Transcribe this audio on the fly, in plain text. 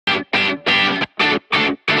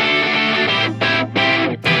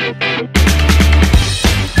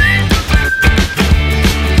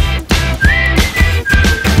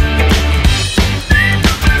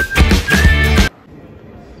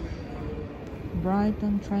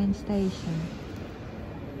Brighton train station.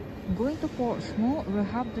 Going to Portsmouth, we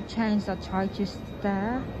have to change the charges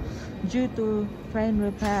there due to train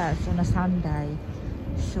repairs on a Sunday,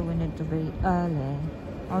 so we need to be early.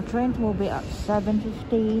 Our train will be at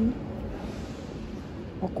 7:15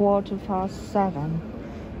 or 7:15,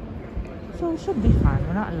 so it should be fine.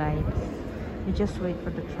 We're not late. We just wait for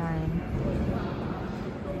the train.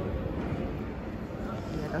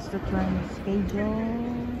 Yeah, that's the train schedule.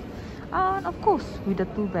 And of course, with the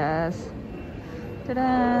two bears.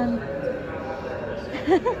 Ta-da!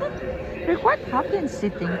 They're quite happy and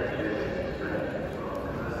sitting.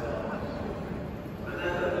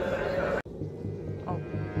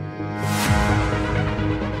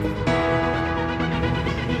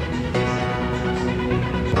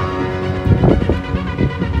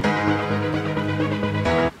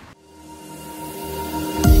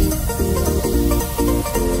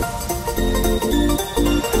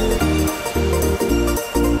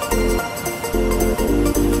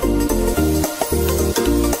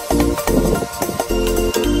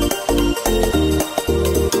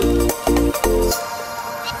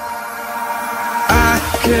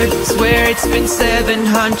 Could swear it's been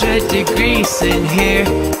 700 degrees in here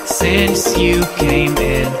since you came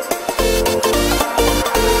in.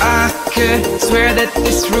 I could swear that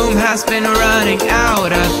this room has been running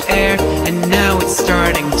out of air, and now it's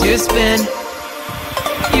starting to spin.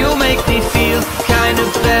 You make me feel